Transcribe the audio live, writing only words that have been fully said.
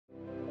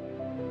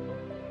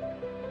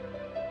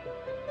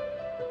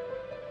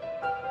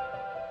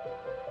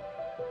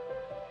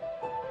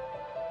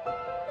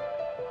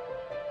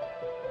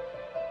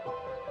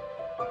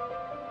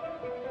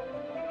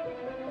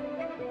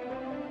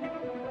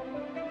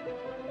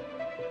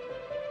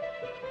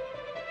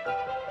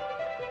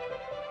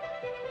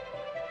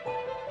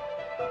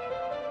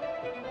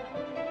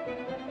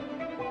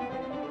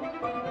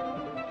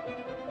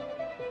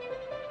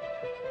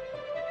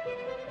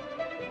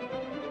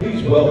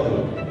please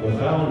welcome the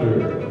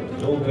founder of the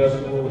Film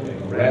Festival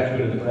and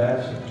graduate of the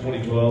class of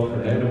 2012,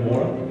 Fernando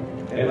Mora,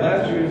 and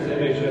last year's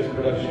MHS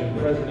production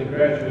president and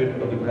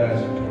graduate of the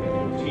class of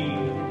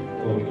 2013,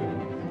 Chloe.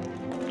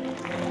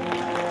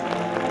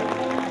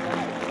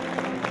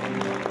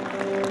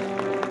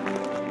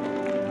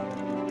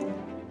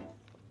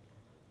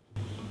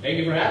 Thank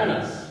you for having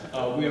us.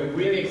 We are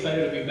really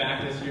excited to be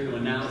back this year to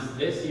announce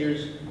this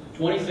year's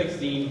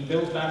 2016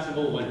 Film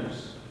Festival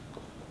winners.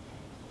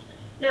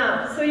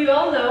 Now, so you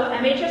all know,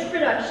 MHS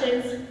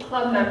Productions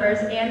club members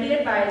and the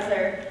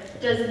advisor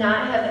does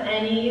not have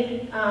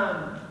any,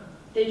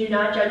 they do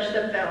not judge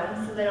the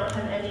film, so they don't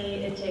have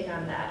any intake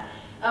on that.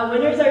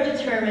 Winners are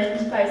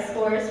determined by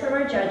scores from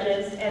our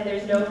judges, and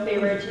there's no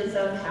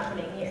favoritism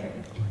happening here.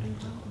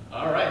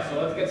 All right, so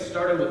let's get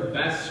started with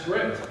Best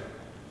Script.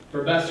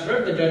 For Best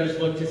Script, the judges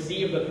look to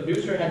see if the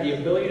producer had the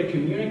ability to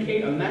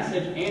communicate a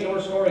message and or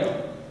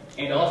storyline,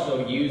 and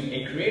also use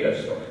a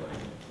creative storyline.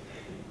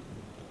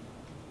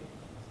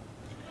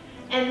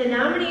 And the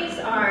nominees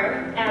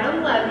are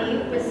Adam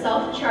Levy with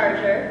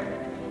Self-Charger,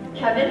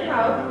 Kevin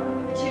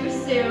Hauk, Too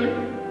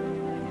Soon,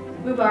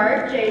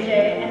 Mubarak JJ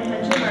and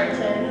Hunter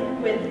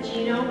Martin with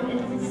Genome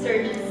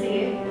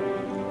Insurgency,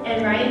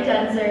 and Ryan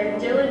Denzer,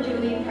 Dylan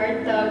Dooley,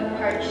 Part Thug,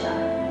 Part Chef.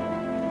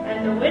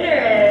 And the winner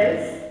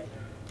is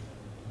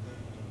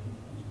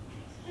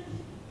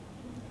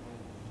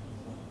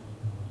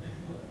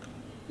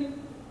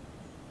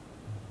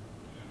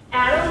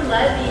Adam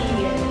Levy,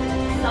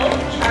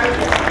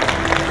 Self-Charger.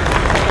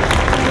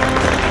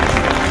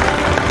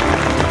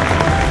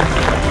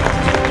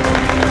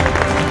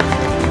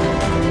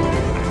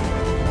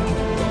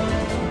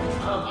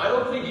 I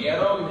don't think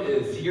Adam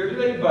is here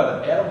today,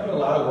 but Adam put a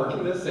lot of work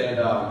in this, and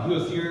he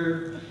was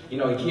here, he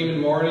came in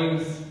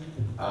mornings,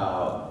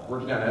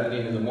 working on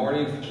editing in the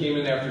mornings, came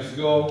in after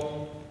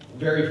school,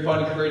 very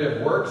fun,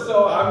 creative work,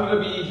 so I'm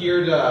going to be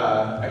here to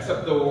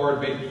accept the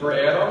award for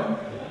Adam.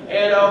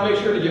 And I'll make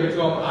sure to give it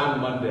to him on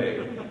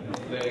Monday.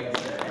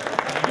 Thanks.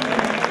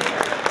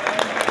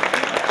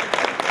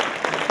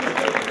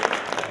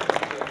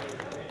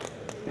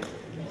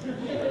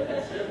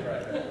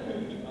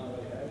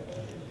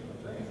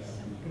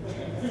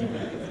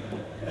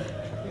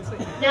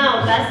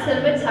 Now, Best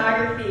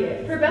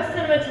Cinematography. For Best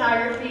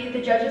Cinematography,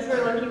 the judges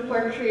were looking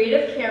for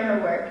creative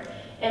camera work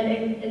and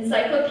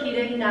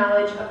encyclopedic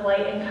knowledge of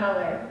light and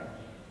color.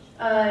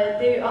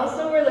 They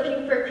also were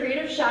looking for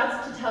creative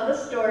shots to tell the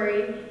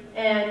story,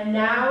 and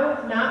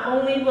now not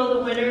only will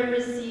the winner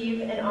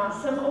receive an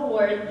awesome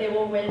award, they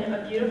will win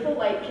a beautiful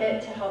light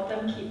kit to help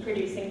them keep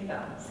producing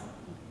films.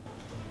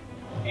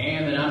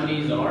 And the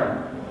nominees are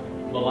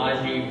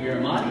Balaji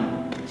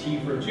Viramani, T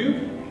for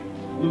Two,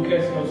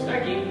 Lucas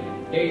Kostecki,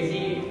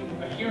 Daisy,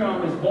 A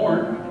Huron is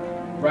Born,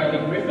 Riley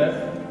Griffith,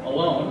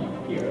 Alone,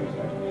 Hero,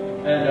 sorry,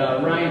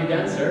 and Ryan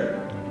Denzer,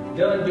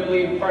 Dylan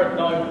Dooley, Part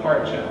Thug,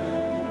 Part Chef.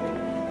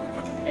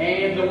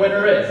 And the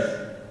winner is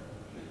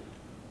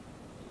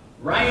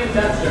Ryan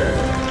Denzer.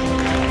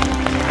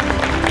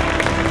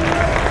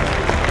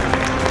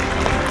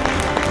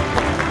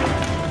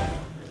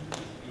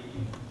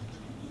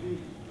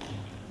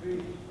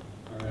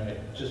 All right,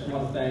 just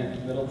want to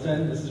thank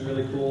Middleton. This is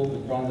really cool.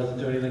 Ron doesn't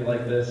do anything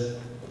like this.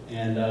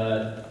 And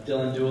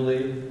Dylan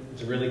Dooley,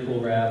 it's a really cool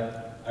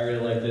rap. I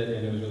really liked it,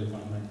 and it was really fun.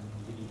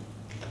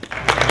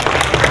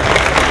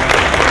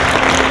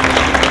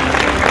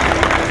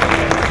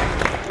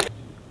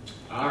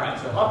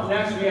 Up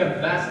next, we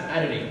have Best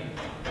Editing.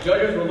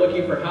 Judges were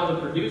looking for how the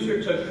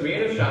producer took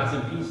creative shots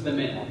and pieced them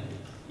in,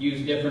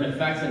 used different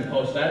effects in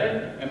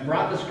post-edit, and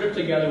brought the script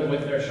together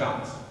with their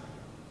shots.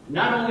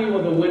 Not only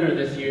will the winner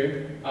this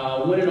year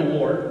win an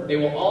award, they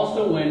will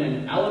also win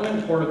an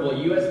Element Portable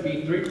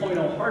USB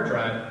 3.0 hard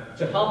drive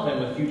to help them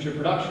with future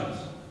productions.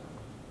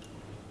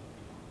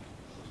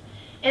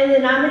 And the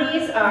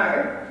nominees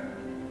are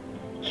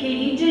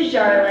Katie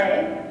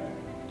DeJarle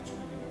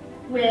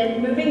with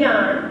Moving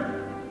On,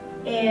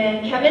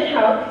 and Kevin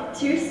Hauk,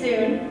 Too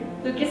Soon,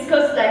 Lucas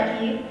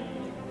Kostecki,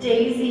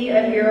 Daisy,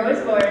 A Hero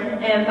is Born,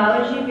 and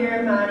Balaji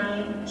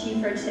Viramani,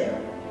 T for Two.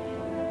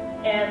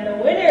 And the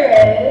winner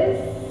is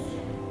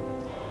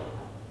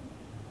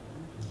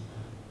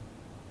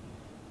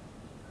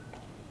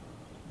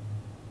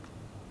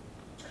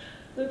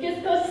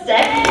Lucas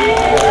Kostecki.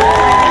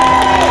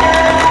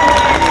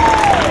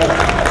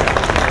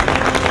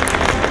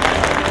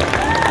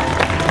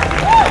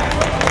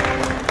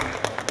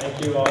 Thank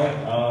you all.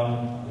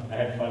 I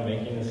had fun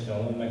making this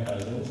film with my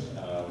cousins.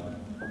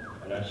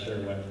 I'm not sure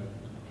what.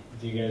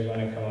 Do you guys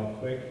want to come up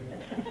quick?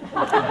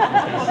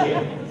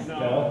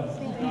 No?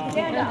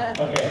 Stand up.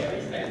 Okay.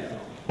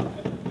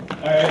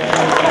 All right.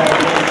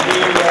 So, see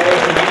you guys.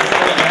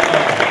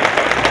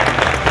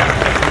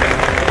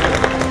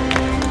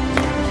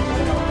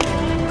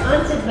 On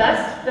to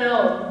Best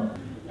Film.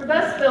 For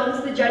Best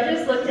Films, the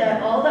judges looked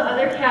at all the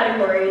other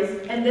categories,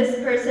 and this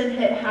person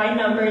hit high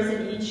numbers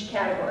in each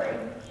category.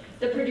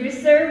 The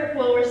producer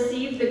will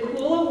receive the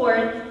Cool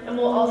Award and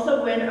will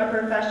also win a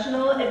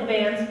professional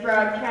advanced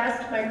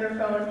broadcast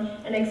microphone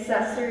and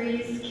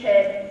accessories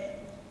kit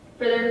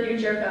for their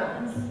future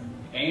films.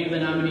 And the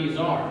nominees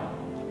are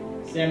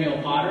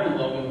Samuel Potter and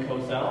Logan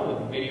Cosell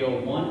with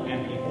Video 1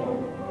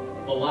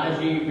 MP4,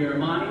 Balaji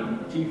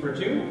Viramani, T for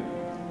 2,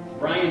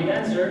 Brian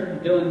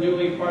Denser, Dylan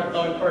Dooley, Part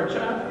Thug, Part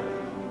Chop,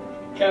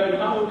 Kevin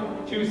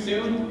Hauk, Too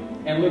Soon,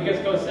 and Lucas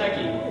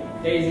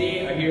Kosecki, Daisy,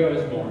 A Hero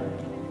is Born.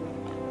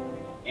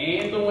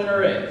 And the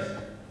winner is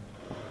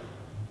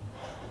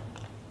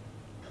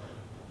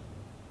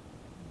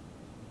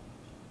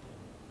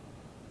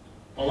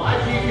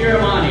Balaji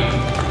Viramani.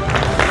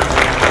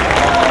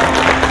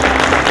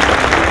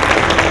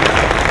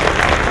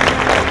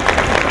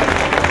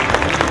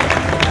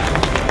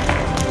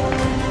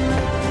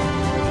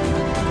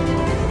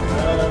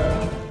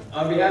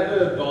 On behalf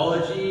of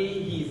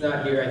Balaji, he's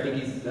not here. I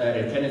think he's at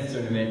a tennis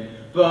tournament.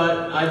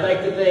 But I'd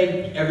like to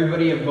thank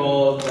everybody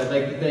involved. I'd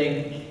like to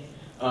thank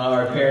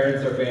our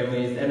parents, our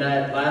families, and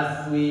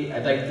lastly,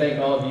 I'd like to thank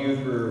all of you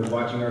for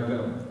watching our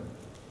film.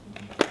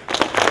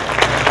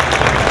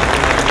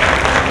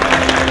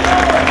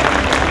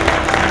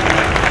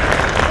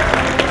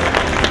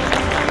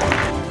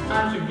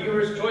 On to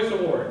Viewer's Choice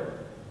Award.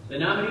 The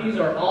nominees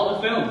are all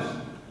the films.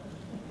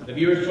 The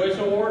Viewer's Choice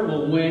Award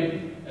will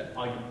win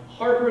a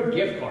Harvard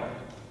gift card.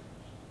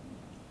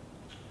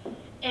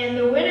 And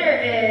the winner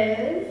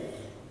is,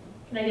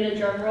 can I get a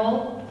drum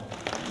roll?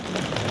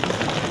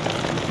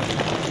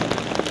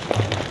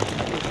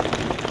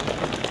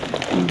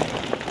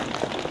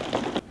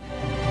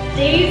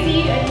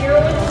 Daisy, A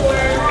Hero is Born.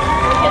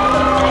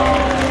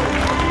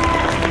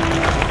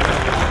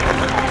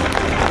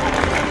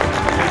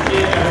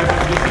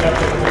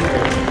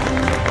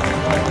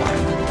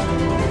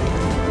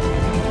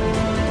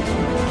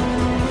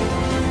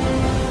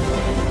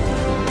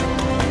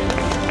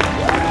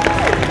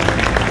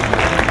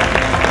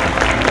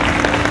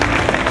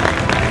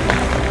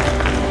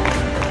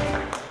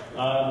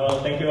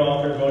 Thank you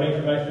all for voting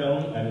for my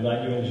film. I'm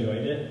glad you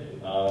enjoyed it.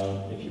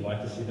 If you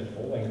want to see the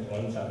full-length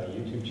ones on my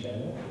YouTube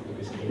channel,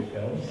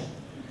 2016Films.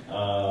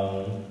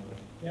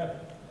 Yeah,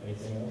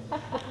 anything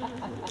else?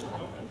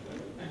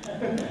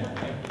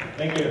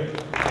 Thank you.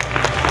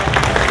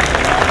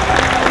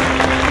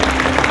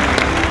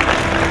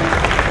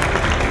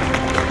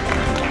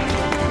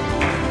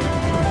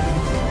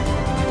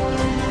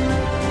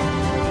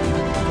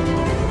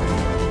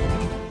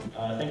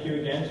 Thank you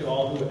again to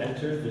all who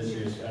entered this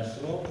year's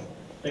festival.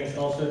 Thanks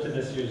also to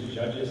this year's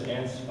judges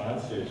and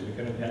sponsors. We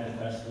couldn't have had the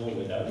festival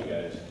without you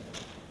guys.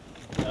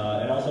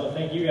 And also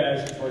thank you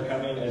guys for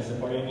coming and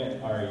supporting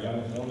our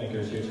young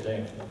filmmakers here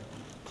today.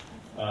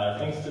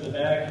 Thanks to the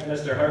back,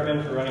 Mr.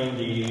 Hartman for running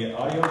the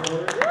audio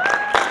board.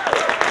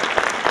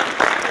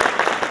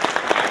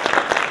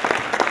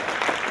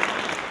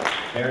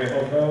 Mary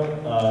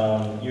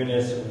Hofro,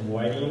 Eunice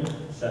Whiting,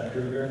 Seth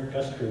Kruger,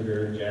 Gus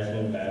Kruger,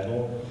 Jasmine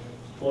Basil,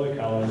 Chloe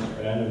Collins,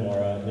 Fernando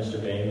Mora, Mr.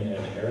 Bain,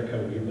 and Erica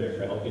Weebler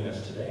for helping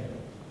us today.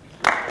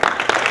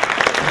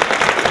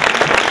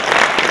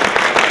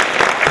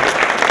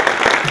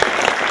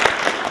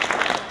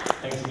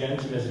 Thanks again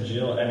to Ms.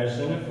 Jill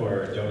Anderson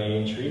for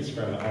donating treats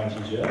from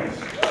Auntie Jill's.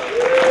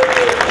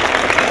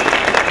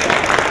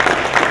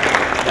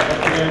 I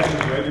hope you guys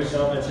enjoyed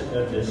yourself at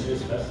this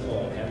year's festival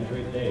and have a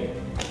great day.